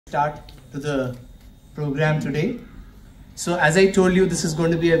Start to the program today. So as I told you, this is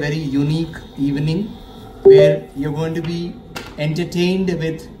going to be a very unique evening where you're going to be entertained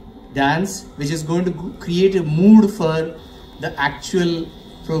with dance, which is going to create a mood for the actual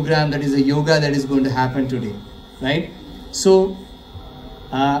program, that is a yoga that is going to happen today, right? So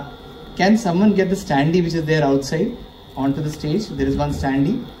can someone get the standee which is there outside onto the stage? There is one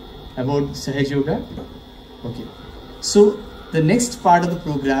standee about Sahaja Yoga. Okay, so the next part of the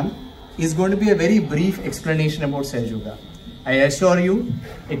program is going to be a very brief explanation about Sahaja Yoga. I assure you,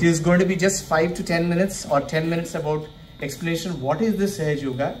 it is going to be just 5 to 10 minutes or 10 minutes about explanation what is this Sahaja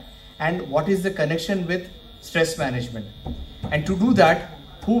Yoga and what is the connection with stress management. And to do that,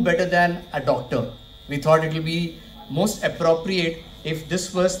 who better than a doctor? We thought it will be most appropriate if this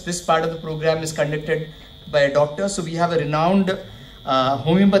part of the program is conducted by a doctor. So we have a renowned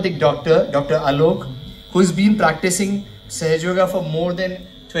homeopathic doctor, Dr. Alok, who has been practicing Sahaja Yoga for more than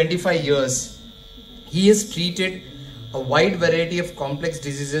 25 years. He has treated a wide variety of complex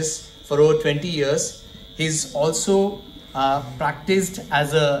diseases for over 20 years. He's also practiced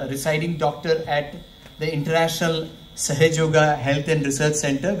as a residing doctor at the International Sahaja Yoga Health and Research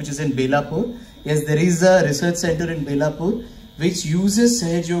Center, which is in Belapur. Yes, there is a research center in Belapur which uses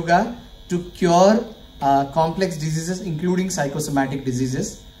Sahaja Yoga to cure complex diseases, including psychosomatic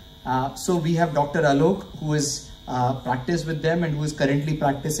diseases. So we have Dr. Alok, who is practiced with them and who is currently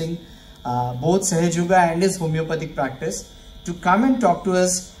practicing both Sahaja Yoga and his homeopathic practice, to come and talk to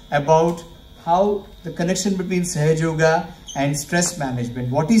us about how the connection between Sahaja Yoga and stress management.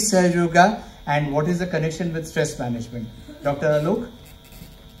 What is Sahaja Yoga and what is the connection with stress management? Dr. Alok?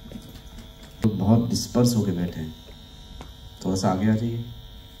 बहुत disperse होके बैठे हैं, थोड़ा सा आगे आ जाइए.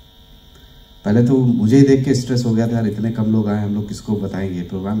 पहले तो मुझे ही देख के स्ट्रेस हो गया था यार, इतने कम लोग आए, हम लोग किसको बताएंगे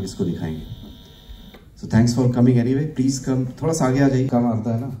प्रोग्राम, किसको दिखाएंगे. So thanks for coming anyway. Please come, थोड़ा सा आगे आ जाइए. कम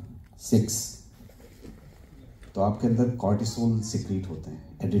आता है ना 6, तो आपके अंदर कॉर्टिसोल सिक्रीट होते हैं,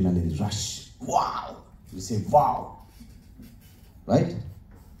 एड्रेनालिन रश. वाओ, यू से वाओ, राइट.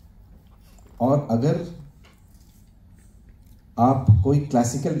 और अगर आप कोई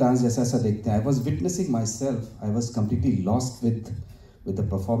क्लासिकल डांस जैसा ऐसा देखते हैं, I was witnessing my self, I was completely lost with the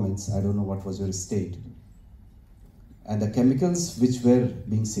performance. I don't know what was your state. And the chemicals which were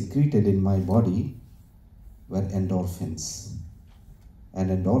being secreted in my body were endorphins.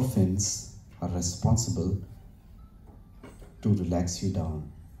 And endorphins are responsible to relax you down.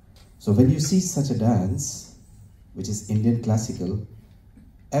 So when you see such a dance, which is Indian classical,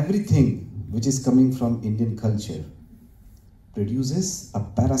 everything which is coming from Indian culture produces a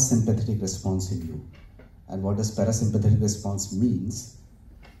parasympathetic response in you. And what does parasympathetic response means?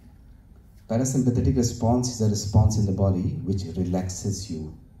 Parasympathetic response is a response in the body which relaxes you.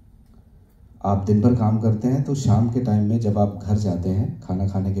 आप दिन भर काम करते हैं, तो शाम के time में जब आप घर जाते हैं खाना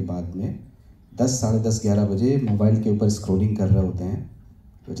खाने के बाद में 10, साढ़े 10, 11 बजे मोबाइल के ऊपर स्क्रॉलिंग कर रहे होते हैं,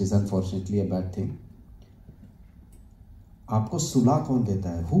 which is unfortunately a bad thing. आपको सुला कौन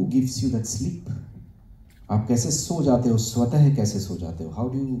देता है? Who gives you that sleep? आप कैसे सो जाते हो? स्वतः कैसे सो जाते हो? How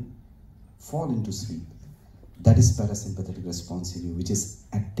do you fall into sleep? That is parasympathetic response in you, which is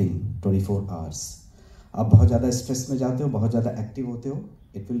acting 24 hours. आप बहुत ज़्यादा स्ट्रेस में जाते हो, बहुत ज़्यादा एक्टिव होते हो,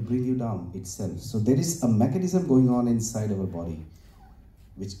 it will bring you down itself. So there is a mechanism going on inside our body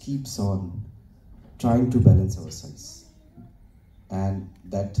which keeps on trying to balance ourselves. And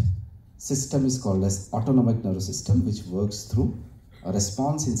that system is called as autonomic nervous system, which works through a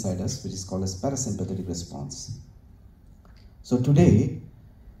response inside us, which is called as parasympathetic response. So today,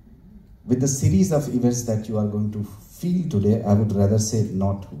 with the series of events that you are going to feel today, I would rather say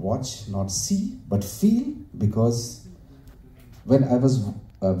not watch, not see, but feel, because when I was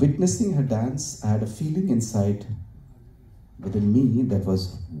witnessing her dance, I had a feeling inside within me that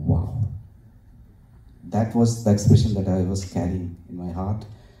was wow. That was the expression that I was carrying in my heart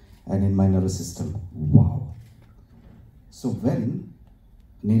and in my nervous system. Wow. So when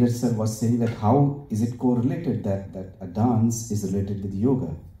Neeraj sir was saying that how is it correlated that a dance is related with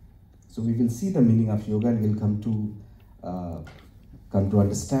yoga? So we will see the meaning of yoga and we'll come to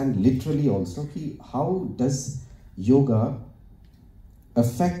understand literally also how does yoga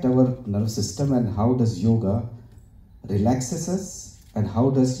affect our nervous system, and how does yoga relaxes us, and how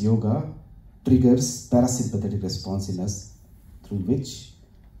does yoga triggers parasympathetic response in us, through which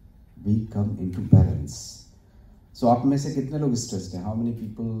we come into balance. So आप में से कितने लोग stressed हैं? How many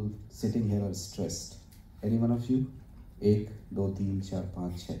people sitting here are stressed? Any one of you? 1, 2, 3, 4,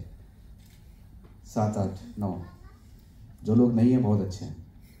 5, 6, 7, 8, 9. जो लोग नहीं हैं बहुत अच्छे हैं.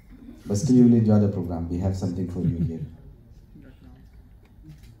 But still you will enjoy the program. We have something for you here.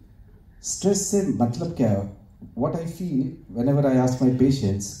 Stress से मतलब क्या है? what I feel whenever I ask my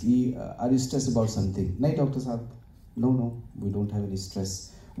patients, are you stressed about something? नहीं डॉक्टर साहब, no, we don't have any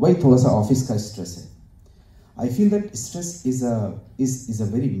stress. वही थोड़ा सा office का स्ट्रेस है. I feel that stress is a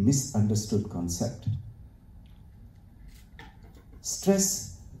very misunderstood concept.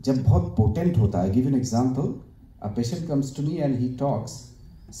 Stress जब बहुत potent होता है, I give you an example. A patient comes to me and he talks,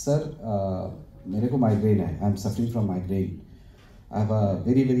 sir, मेरे को migraine है. I am suffering from migraine. I have a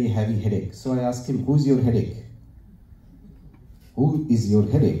very, very heavy headache. So I ask him, who's your headache? Who is your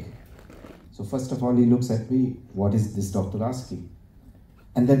headache? So first of all, he looks at me, what is this doctor asking?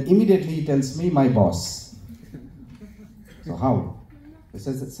 And then immediately he tells me, my boss. So how? He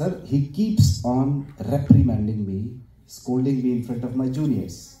says, sir, he keeps on reprimanding me, scolding me in front of my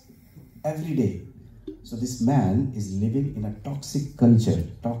juniors every day. So this man is living in a toxic culture,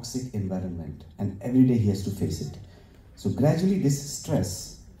 toxic environment, and every day he has to face it. So gradually this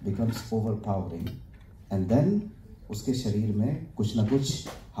stress becomes overpowering, and then उसके शरीर में कुछ ना कुछ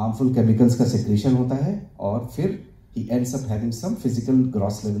harmful chemicals का secretion होता है, और फिर he ends up having some physical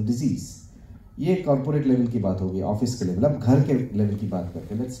gross level disease. ये corporate level की बात होगी, office के level. अब घर के level की बात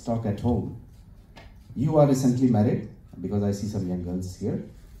करते हैं. Let's talk at home. You are recently married, because I see some young girls here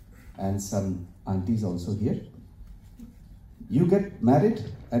and some aunties also here. You get married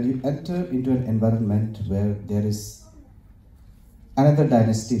and you enter into an environment where there is another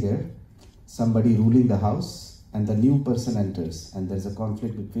dynasty there, somebody ruling the house, and the new person enters, and there is a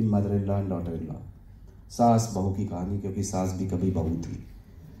conflict between mother-in-law and daughter-in-law. सास बहू की कहानी, क्योंकि सास भी कभी बहू थी,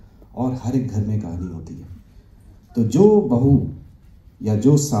 और हर एक घर में कहानी होती है. तो जो बहू या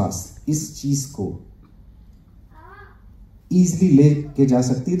जो सास इस चीज को easily लेके जा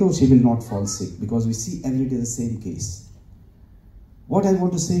सकती है, तो she will not fall sick, because we see every day the same case. What I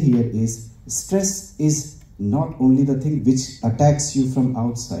want to say here is, stress is not only the thing which attacks you from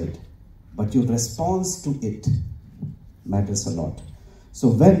outside, but your response to it matters a lot. So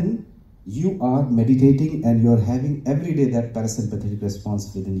when you are meditating and you are having every day that parasympathetic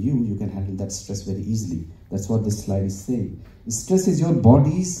response within you, you can handle that stress very easily. That's what this slide is saying. Stress is your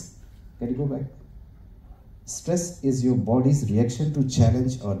body's, can you go back? Stress is your body's reaction to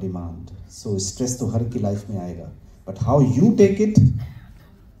challenge or demand. So stress to हर की life में आएगा, but how you take it,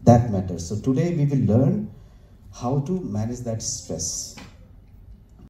 that matters. So today we will learn how to manage that stress.